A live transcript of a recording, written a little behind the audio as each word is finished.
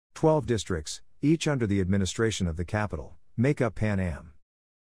12 districts, each under the administration of the capital, make up PanAm.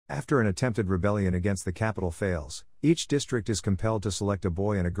 After an attempted rebellion against the capital fails, each district is compelled to select a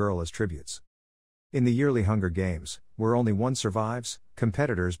boy and a girl as tributes. In the yearly Hunger Games, where only one survives,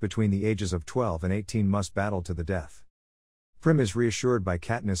 competitors between the ages of 12 and 18 must battle to the death. Prim is reassured by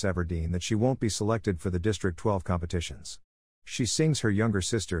Katniss Everdeen that she won't be selected for the District 12 competitions. She sings her younger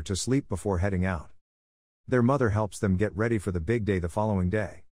sister to sleep before heading out. Their mother helps them get ready for the big day the following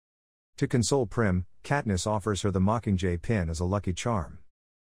day. To console Prim, Katniss offers her the Mockingjay pin as a lucky charm.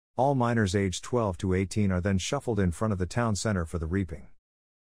 All minors aged 12 to 18 are then shuffled in front of the town center for the reaping.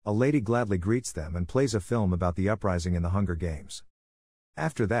 A lady gladly greets them and plays a film about the uprising in the Hunger Games.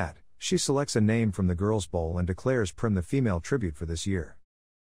 After that, she selects a name from the girls' bowl and declares Prim the female tribute for this year.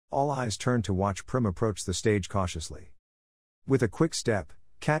 All eyes turn to watch Prim approach the stage cautiously. With a quick step,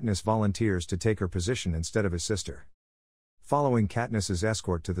 Katniss volunteers to take her position instead of his sister. Following Katniss's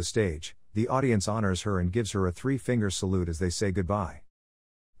escort to the stage, the audience honors her and gives her a three-finger salute as they say goodbye.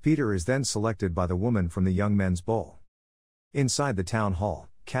 Peter is then selected by the woman from the young men's bowl. Inside the town hall,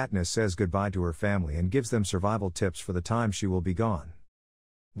 Katniss says goodbye to her family and gives them survival tips for the time she will be gone.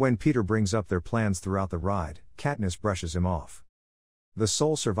 When Peter brings up their plans throughout the ride, Katniss brushes him off. The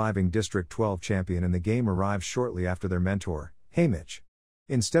sole surviving District 12 champion in the game arrives shortly after their mentor, Haymitch.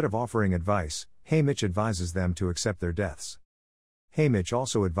 Instead of offering advice, Haymitch advises them to accept their deaths. Haymitch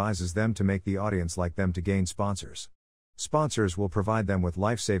also advises them to make the audience like them to gain sponsors. Sponsors will provide them with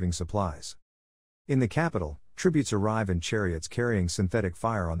life-saving supplies. In the capital, tributes arrive in chariots carrying synthetic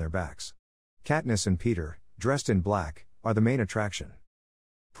fire on their backs. Katniss and Peter, dressed in black, are the main attraction.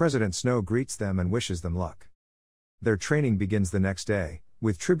 President Snow greets them and wishes them luck. Their training begins the next day,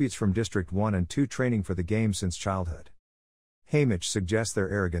 with tributes from District 1 and 2 training for the game since childhood. Haymitch suggests their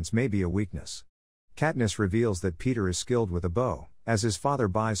arrogance may be a weakness. Katniss reveals that Peter is skilled with a bow, as his father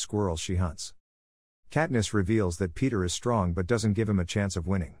buys squirrels she hunts. Katniss reveals that Peter is strong but doesn't give him a chance of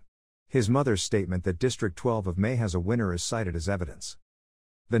winning. His mother's statement that District 12 of May has a winner is cited as evidence.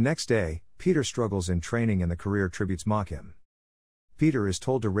 The next day, Peter struggles in training and the career tributes mock him. Peter is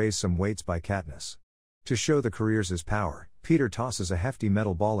told to raise some weights by Katniss. To show the careers his power, Peter tosses a hefty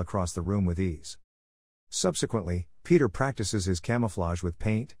metal ball across the room with ease. Subsequently, Peter practices his camouflage with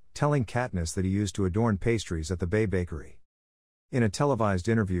paint, telling Katniss that he used to adorn pastries at the Bay Bakery. In a televised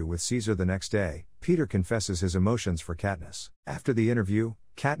interview with Caesar the next day, Peter confesses his emotions for Katniss. After the interview,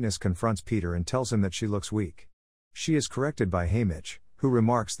 Katniss confronts Peter and tells him that she looks weak. She is corrected by Haymitch, who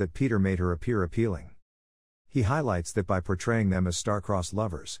remarks that Peter made her appear appealing. He highlights that by portraying them as star-crossed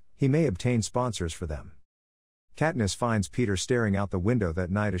lovers, he may obtain sponsors for them. Katniss finds Peter staring out the window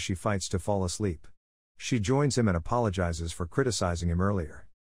that night as she fights to fall asleep. She joins him and apologizes for criticizing him earlier.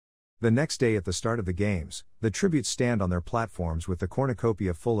 The next day at the start of the games, the tributes stand on their platforms with the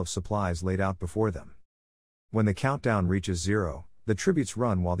cornucopia full of supplies laid out before them. When the countdown reaches 0, the tributes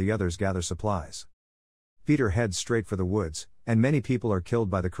run while the others gather supplies. Peter heads straight for the woods, and many people are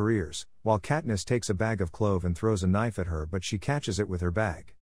killed by the careers, while Katniss takes a bag of clove and throws a knife at her but she catches it with her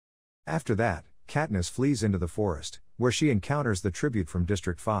bag. After that, Katniss flees into the forest, where she encounters the tribute from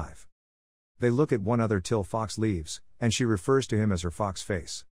District 5. They look at one another till Fox leaves, and she refers to him as her fox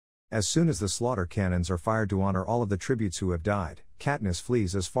face. As soon as the slaughter cannons are fired to honor all of the tributes who have died, Katniss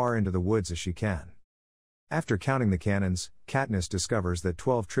flees as far into the woods as she can. After counting the cannons, Katniss discovers that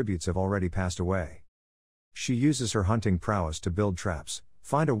 12 tributes have already passed away. She uses her hunting prowess to build traps,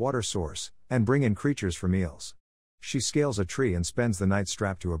 find a water source, and bring in creatures for meals. She scales a tree and spends the night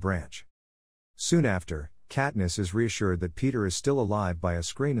strapped to a branch. Soon after, Katniss is reassured that Peter is still alive by a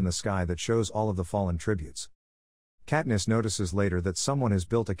screen in the sky that shows all of the fallen tributes. Katniss notices later that someone has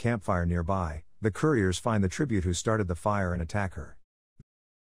built a campfire nearby. The couriers find the tribute who started the fire and attack her.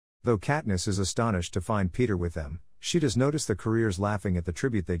 Though Katniss is astonished to find Peter with them, she does notice the couriers laughing at the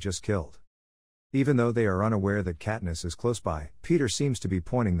tribute they just killed. Even though they are unaware that Katniss is close by, Peter seems to be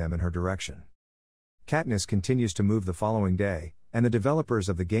pointing them in her direction. Katniss continues to move the following day, and the developers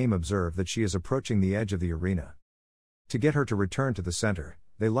of the game observe that she is approaching the edge of the arena. To get her to return to the center,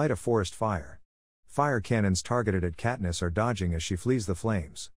 they light a forest fire. Fire cannons targeted at Katniss are dodging as she flees the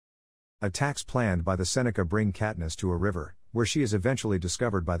flames. Attacks planned by the Seneca bring Katniss to a river, where she is eventually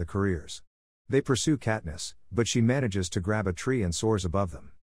discovered by the couriers. They pursue Katniss, but she manages to grab a tree and soars above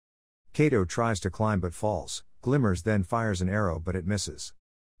them. Cato tries to climb but falls. Glimmers then fires an arrow but it misses.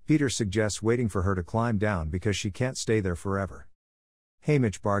 Peter suggests waiting for her to climb down because she can't stay there forever.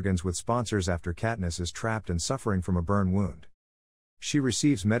 Haymitch bargains with sponsors after Katniss is trapped and suffering from a burn wound. She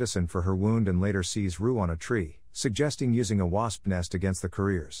receives medicine for her wound and later sees Rue on a tree, suggesting using a wasp nest against the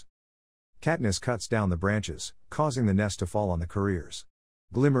couriers. Katniss cuts down the branches, causing the nest to fall on the couriers.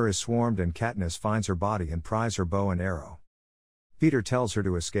 Glimmer is swarmed and Katniss finds her body and pries her bow and arrow. Peter tells her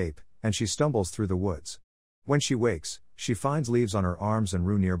to escape, and she stumbles through the woods. When she wakes, she finds leaves on her arms and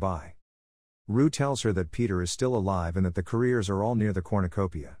Rue nearby. Rue tells her that Peter is still alive and that the couriers are all near the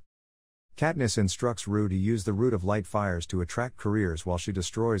cornucopia. Katniss instructs Rue to use the root of light fires to attract couriers while she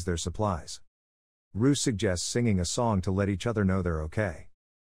destroys their supplies. Rue suggests singing a song to let each other know they're okay.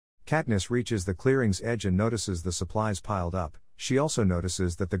 Katniss reaches the clearing's edge and notices the supplies piled up. She also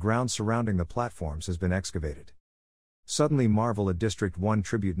notices that the ground surrounding the platforms has been excavated. Suddenly Marvel, a District 1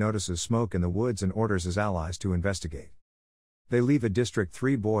 tribute, notices smoke in the woods and orders his allies to investigate. They leave a District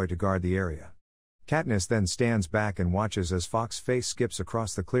 3 boy to guard the area. Katniss then stands back and watches as Fox Face skips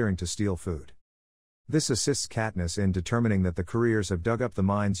across the clearing to steal food. This assists Katniss in determining that the couriers have dug up the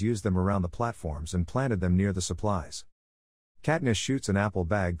mines, used them around the platforms and planted them near the supplies. Katniss shoots an apple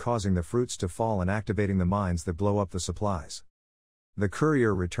bag, causing the fruits to fall and activating the mines that blow up the supplies. The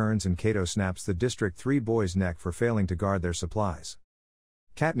courier returns and Cato snaps the District 3 boy's neck for failing to guard their supplies.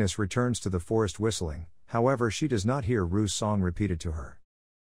 Katniss returns to the forest whistling, however she does not hear Rue's song repeated to her.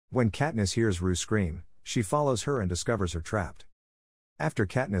 When Katniss hears Rue scream, she follows her and discovers her trapped. After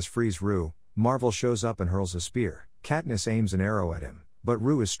Katniss frees Rue, Marvel shows up and hurls a spear. Katniss aims an arrow at him, but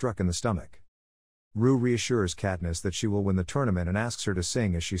Rue is struck in the stomach. Rue reassures Katniss that she will win the tournament and asks her to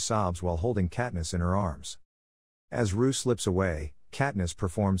sing as she sobs while holding Katniss in her arms. As Rue slips away, Katniss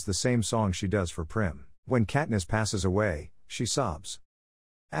performs the same song she does for Prim. When Katniss passes away, she sobs.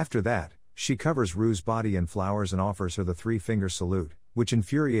 After that, she covers Rue's body in flowers and offers her the three-finger salute, which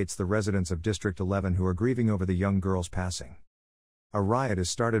infuriates the residents of District 11 who are grieving over the young girl's passing. A riot is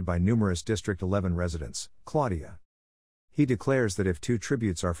started by numerous District 11 residents. Claudia. He declares that if two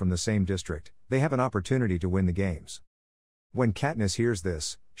tributes are from the same district, they have an opportunity to win the games. When Katniss hears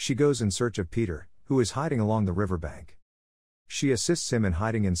this, she goes in search of Peter, who is hiding along the riverbank. She assists him in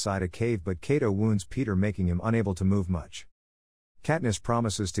hiding inside a cave, but Cato wounds Peter, making him unable to move much. Katniss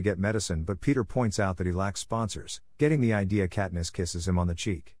promises to get medicine, but Peter points out that he lacks sponsors. Getting the idea, Katniss kisses him on the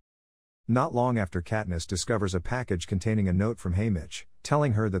cheek. Not long after, Katniss discovers a package containing a note from Haymitch,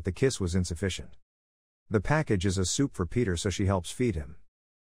 telling her that the kiss was insufficient. The package is a soup for Peter, so she helps feed him.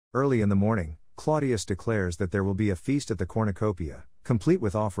 Early in the morning, Claudius declares that there will be a feast at the cornucopia, complete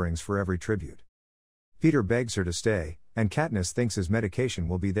with offerings for every tribute. Peter begs her to stay, and Katniss thinks his medication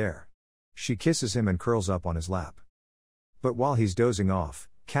will be there. She kisses him and curls up on his lap. But while he's dozing off,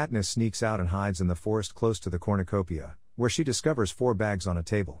 Katniss sneaks out and hides in the forest close to the cornucopia, where she discovers 4 bags on a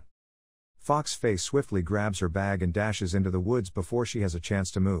table. Fox Face swiftly grabs her bag and dashes into the woods before she has a chance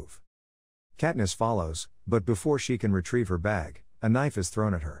to move. Katniss follows, but before she can retrieve her bag, a knife is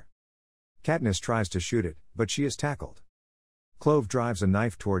thrown at her. Katniss tries to shoot it, but she is tackled. Clove drives a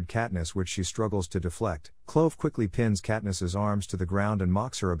knife toward Katniss, which she struggles to deflect. Clove quickly pins Katniss's arms to the ground and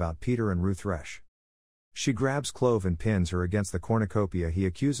mocks her about Peter and Rue Thresh. She grabs Clove and pins her against the cornucopia. He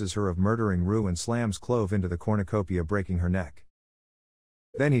accuses her of murdering Rue and slams Clove into the cornucopia, breaking her neck.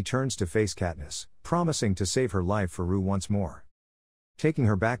 Then he turns to face Katniss, promising to save her life for Rue once more. Taking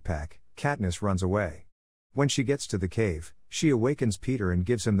her backpack, Katniss runs away. When she gets to the cave, she awakens Peter and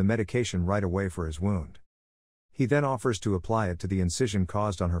gives him the medication right away for his wound. He then offers to apply it to the incision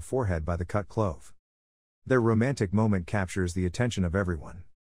caused on her forehead by the cut clove. Their romantic moment captures the attention of everyone.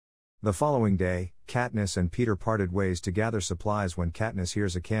 The following day, Katniss and Peter parted ways to gather supplies. When Katniss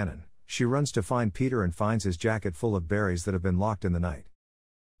hears a cannon, she runs to find Peter and finds his jacket full of berries that have been locked in the night.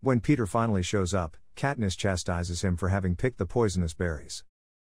 When Peter finally shows up, Katniss chastises him for having picked the poisonous berries.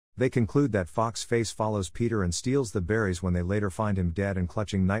 They conclude that Fox Face follows Peter and steals the berries when they later find him dead and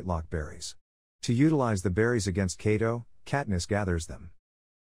clutching nightlock berries. To utilize the berries against Cato, Katniss gathers them.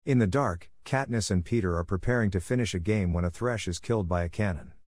 In the dark, Katniss and Peter are preparing to finish a game when a Thresh is killed by a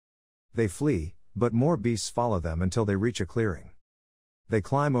cannon. They flee, but more beasts follow them until they reach a clearing. They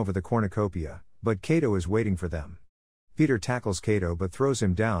climb over the cornucopia, but Cato is waiting for them. Peter tackles Cato but throws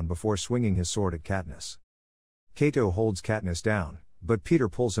him down before swinging his sword at Katniss. Cato holds Katniss down, but Peter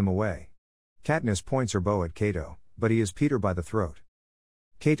pulls him away. Katniss points her bow at Cato, but he has Peter by the throat.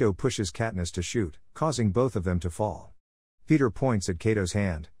 Cato pushes Katniss to shoot, causing both of them to fall. Peter points at Cato's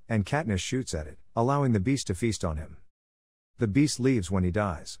hand, and Katniss shoots at it, allowing the beast to feast on him. The beast leaves when he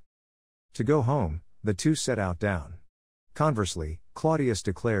dies. To go home, the two set out down. Conversely, Claudius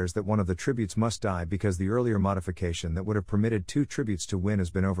declares that one of the tributes must die because the earlier modification that would have permitted 2 tributes to win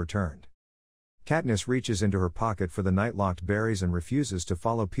has been overturned. Katniss reaches into her pocket for the night-locked berries and refuses to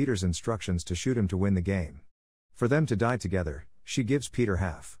follow Peter's instructions to shoot him to win the game. For them to die together, she gives Peter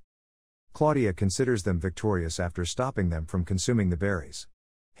half. Claudia considers them victorious after stopping them from consuming the berries.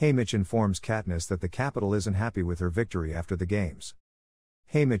 Haymitch informs Katniss that the capital isn't happy with her victory after the games.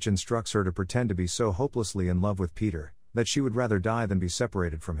 Haymitch instructs her to pretend to be so hopelessly in love with Peter, that she would rather die than be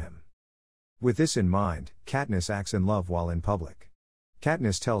separated from him. With this in mind, Katniss acts in love while in public.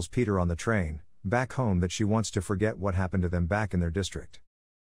 Katniss tells Peter on the train, back home, that she wants to forget what happened to them back in their district.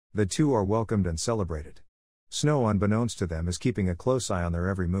 The two are welcomed and celebrated. Snow, unbeknownst to them, is keeping a close eye on their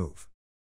every move.